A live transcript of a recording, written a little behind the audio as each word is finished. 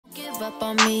give up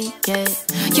on me, yeah.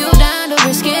 You down to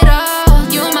risk it all,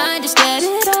 you might just get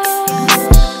it all.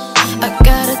 I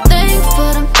got a thing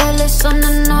for them fellas on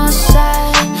the north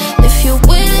side. If you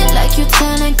with it like you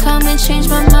 10 and come and change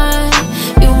my mind.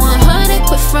 You 100,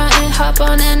 quit frontin', hop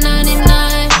on that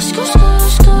 99. Skoo, skoo,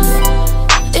 skoo.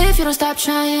 If you don't stop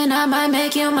trying, I might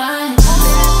make you mine.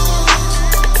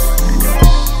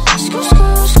 Skoo,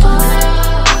 skoo, skoo.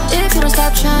 If you don't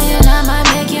stop trying, I might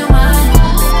make you mine.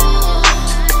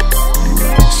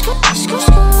 Skoo, skoo,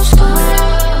 skoo, skoo.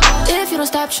 If you don't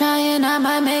stop trying, I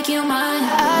might make you mine.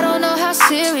 I don't know how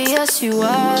serious you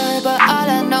are, but all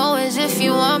I know is if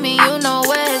you want me, you know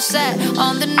where it's at.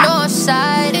 On the north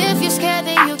side. If you're scared,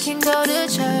 then you can go to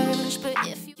church. But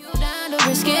if you down to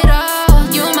risk it all,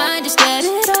 you might just get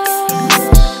it all.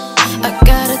 I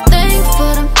got a thing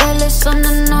for them fellas on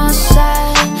the north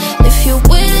side. If you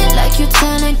with it like you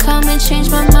 10 and come and change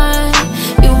my mind.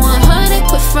 You 100,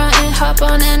 quit frontin', hop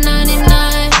on that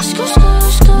 99. Skoo,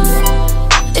 skoo, skoo.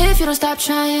 If you don't stop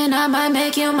trying, I might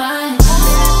make you mine.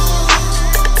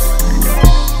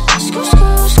 Skoo,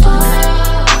 skoo, skoo.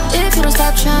 If you don't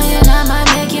stop trying, I might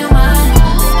make you mine.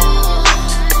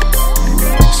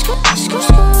 Skoo, skoo,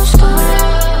 skoo, skoo.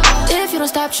 If you don't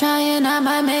stop trying, I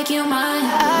might make you mine.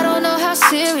 I don't know how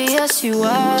serious you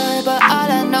are, but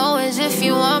all I know is if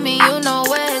you want me, you know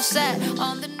where it's at.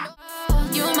 On the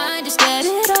north, you might just get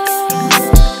it all.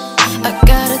 I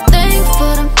got a thing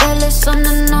for them fellas on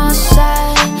the north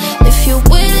side. If you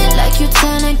with it like you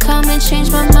 10 and come and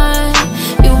change my mind.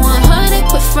 You 100,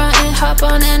 quit frontin', hop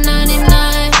on that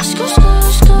 99. Skoo,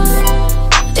 skoo, skoo.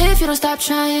 If you don't stop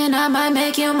trying, I might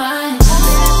make you mine.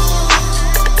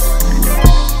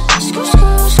 Skoo,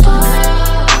 skoo, skoo.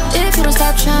 If you don't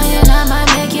stop trying, I might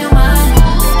make you mine.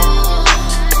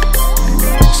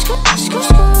 Skoo, skoo,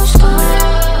 skoo, skoo.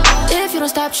 If you don't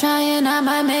stop trying, I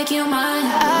might make you mine.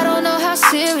 I don't know how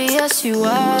serious you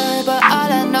are, but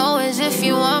all I know is if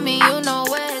you want me, you know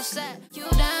where it's at. You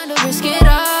down to risk it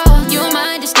all, you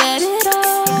might just get it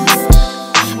all.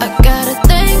 I got a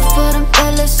thing for them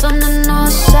fellas on the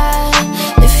north side.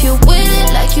 If you with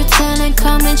it like you 10 and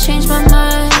come and change my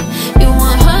mind. You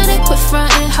 100, quit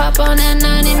frontin', hop on that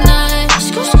 99.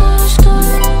 Skoo, skoo, skoo.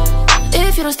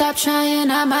 If you don't stop trying,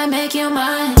 I might make you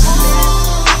mine.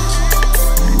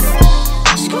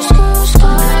 Skoo, skoo,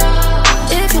 skoo.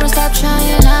 If you don't stop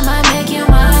trying, I might make you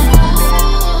mine.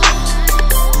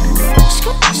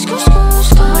 Skoo, skoo, skoo,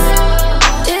 skoo.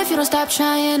 If you don't stop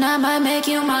trying, I might make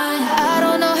you mine. I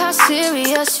don't know how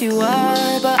serious you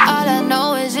are, but all I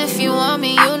know is if you want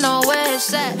me, you know where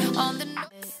it's at. On the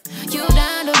north, you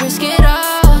down to risk it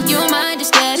all, you might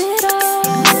just get it all.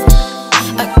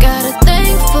 I got a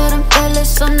thing for them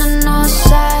fellas on the north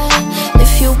side.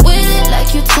 If you with it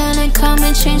like you 10 and come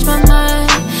and change my mind.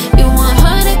 You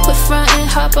 100, quit frontin',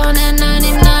 hop on that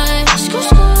 99. Skoo,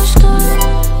 skoo, skoo.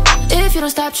 If you don't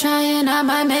stop trying, I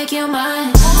might make you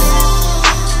mine.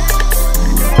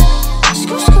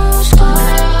 Skoo, skoo, skoo.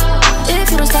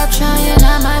 If you don't stop trying,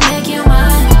 I might make you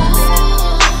mine.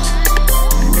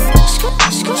 Skoo,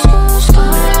 skoo, skoo,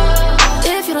 skoo.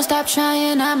 If you don't stop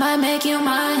trying, I might make you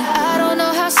mine. I don't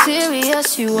know how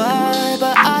serious you are,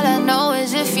 but all I know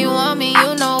is if you want me,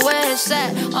 you know where it's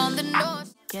at. On the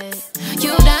north, yeah.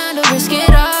 You down to risk it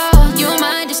all, you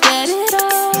might just get it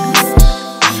all.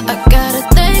 I got a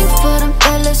thing for them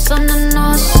fellas on the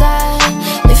north side.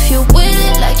 If you with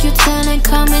it like you 10 and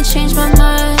come and change my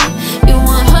mind. You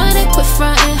 100, quit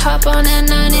frontin', hop on that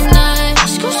 99.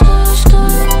 Skoo, skoo, skoo.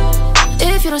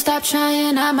 If you don't stop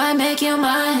trying, I might make you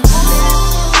mine.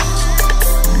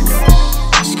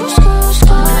 Skoo, skoo,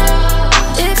 skoo.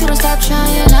 If you don't stop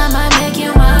trying, I might make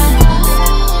you mine.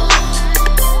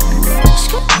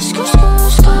 Skoo, skoo, skoo,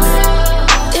 skoo.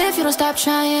 If you don't stop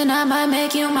trying, I might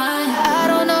make you mine. I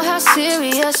don't know how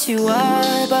serious you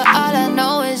are, but all I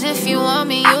know is if you want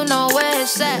me, you know where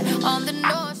it's at. On the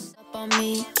north, up on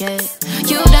me, yeah.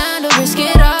 You down to risk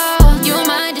it all, you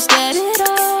might just get it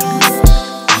all.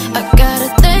 I got a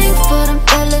thing for them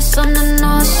fellas on the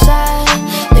north side.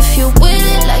 If you with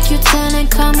it like you 10 and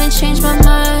come and change my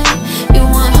mind. You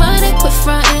 100, quit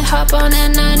frontin', hop on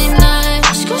that 99.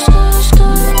 Skoo, skoo,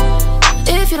 skoo.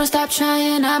 If you don't stop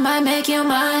trying, I might make you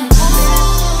mine.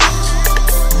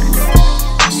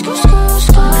 Skoo, skoo,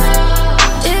 skoo.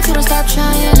 If you don't stop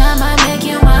trying, I might make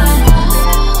you mine.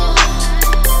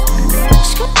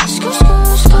 Skoo, skoo,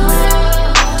 skoo, skoo.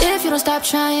 If you don't stop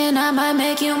trying, I might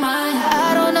make you mine.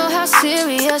 I don't know how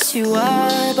serious you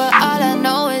are, but all I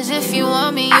know is if you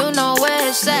want me, you know where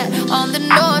it's at. On the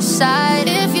north side.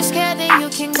 If you're scared, then you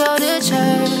can go to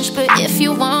church. But if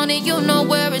you want it, you know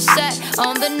where it's at.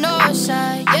 On the north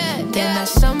side, yeah, yeah. In that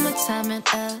summertime in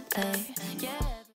LA, yeah.